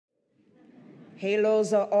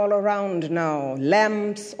Halos are all around now.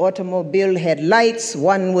 Lamps, automobile headlights.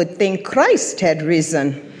 One would think Christ had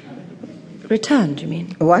risen. Returned, you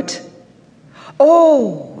mean? What?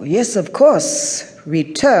 Oh, yes, of course.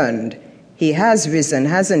 Returned. He has risen,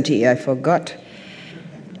 hasn't he? I forgot.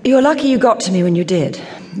 You're lucky you got to me when you did.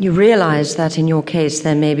 You realize that in your case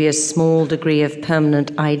there may be a small degree of permanent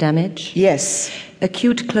eye damage? Yes.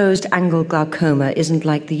 Acute closed-angle glaucoma isn't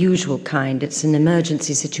like the usual kind. It's an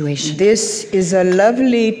emergency situation. This is a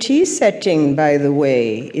lovely tea setting, by the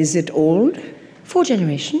way. Is it old? 4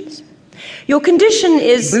 generations. Your condition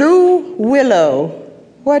is... Blue willow.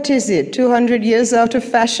 What is it, 200 years out of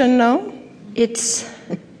fashion now? It's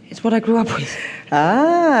what I grew up with.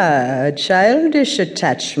 Ah, a childish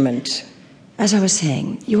attachment. As I was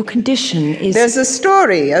saying, your condition is... There's a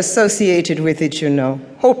story associated with it, you know.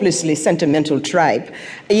 Hopelessly sentimental tripe.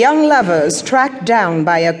 Young lovers tracked down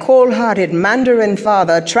by a cold-hearted Mandarin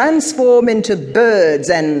father transform into birds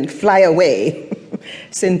and fly away.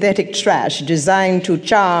 Synthetic trash designed to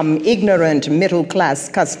charm ignorant middle-class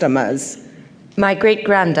customers. My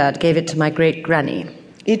great-granddad gave it to my great-granny.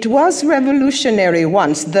 It was revolutionary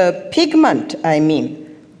once. The pigment, I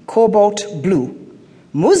mean. Cobalt blue.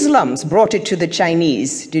 Muslims brought it to the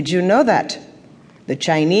Chinese. Did you know that? The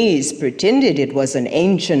Chinese pretended it was an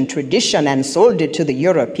ancient tradition and sold it to the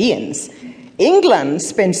Europeans. England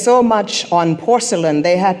spent so much on porcelain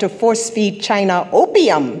they had to force-feed China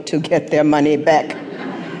opium to get their money back.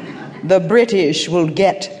 The British will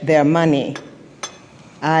get their money.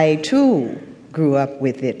 I, too, grew up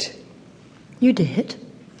with it. You did?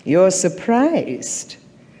 You're surprised.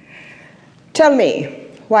 Tell me,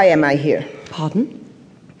 why am I here? Pardon?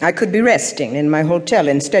 I could be resting in my hotel.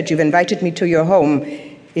 Instead, you've invited me to your home.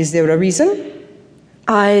 Is there a reason?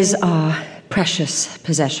 Eyes are precious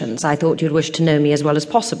possessions. I thought you'd wish to know me as well as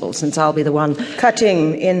possible, since I'll be the one...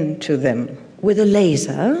 Cutting into them. With a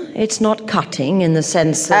laser. It's not cutting in the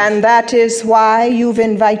sense of... And that is why you've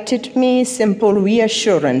invited me? Simple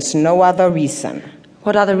reassurance, no other reason.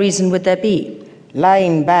 What other reason would there be?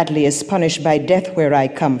 Lying badly is punished by death where I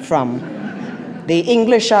come from. The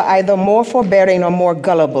English are either more forbearing or more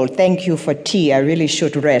gullible. Thank you for tea. I really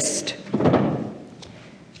should rest.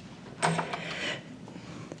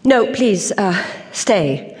 No, please,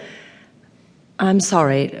 stay. I'm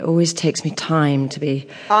sorry. It always takes me time to be...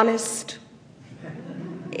 Honest?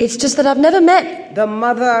 It's just that I've never met... The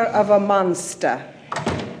mother of a monster.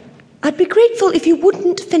 I'd be grateful if you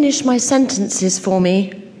wouldn't finish my sentences for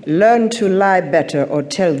me. Learn to lie better or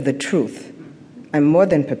tell the truth. I'm more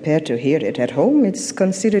than prepared to hear it. At home, it's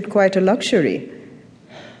considered quite a luxury.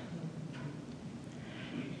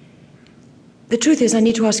 The truth is, I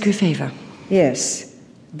need to ask you a favor. Yes,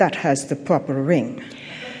 that has the proper ring.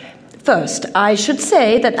 First, I should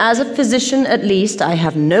say that as a physician, at least, I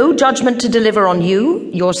have no judgment to deliver on you,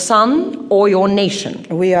 your son, or your nation.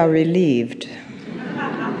 We are relieved.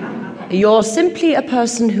 You're simply a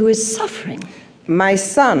person who is suffering. My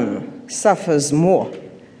son suffers more.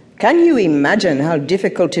 Can you imagine how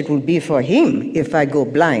difficult it will be for him if I go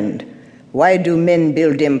blind? Why do men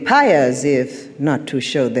build empires if not to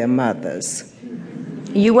show their mothers?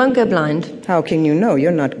 You won't go blind. How can you know?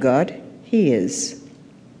 You're not God. He is.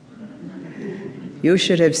 You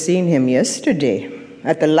should have seen him yesterday.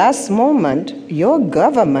 At the last moment, your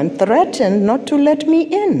government threatened not to let me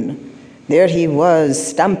in. There he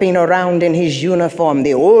was, stamping around in his uniform,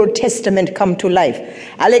 the Old Testament come to life.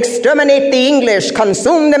 I'll exterminate the English,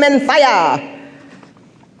 consume them in fire.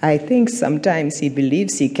 I think sometimes he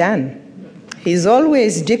believes he can. He's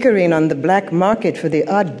always dickering on the black market for the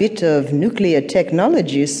odd bit of nuclear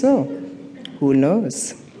technology, so who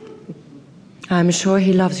knows? I'm sure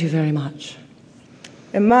he loves you very much.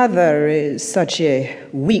 A mother is such a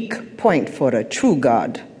weak point for a true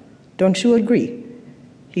God. Don't you agree?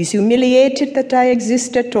 He's humiliated that I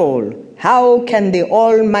exist at all. How can the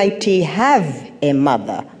Almighty have a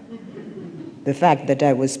mother? The fact that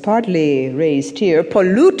I was partly raised here,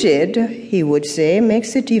 polluted, he would say,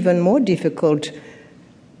 makes it even more difficult.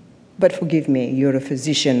 But forgive me, you're a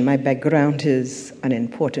physician. My background is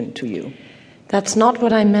unimportant to you. That's not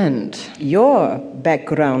what I meant. Your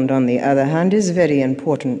background, on the other hand, is very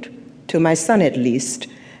important. To my son, at least.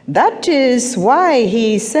 That is why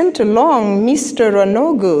he sent along Mr.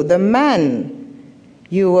 Onogu, the man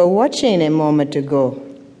you were watching a moment ago.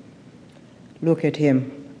 Look at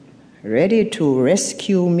him, ready to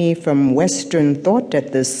rescue me from Western thought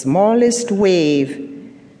at the smallest wave.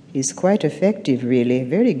 He's quite effective, really,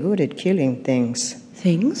 very good at killing things.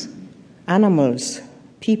 Things? Animals,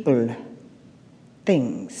 people,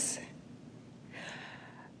 things.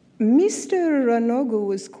 Mr. Onogu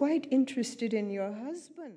was quite interested in your husband.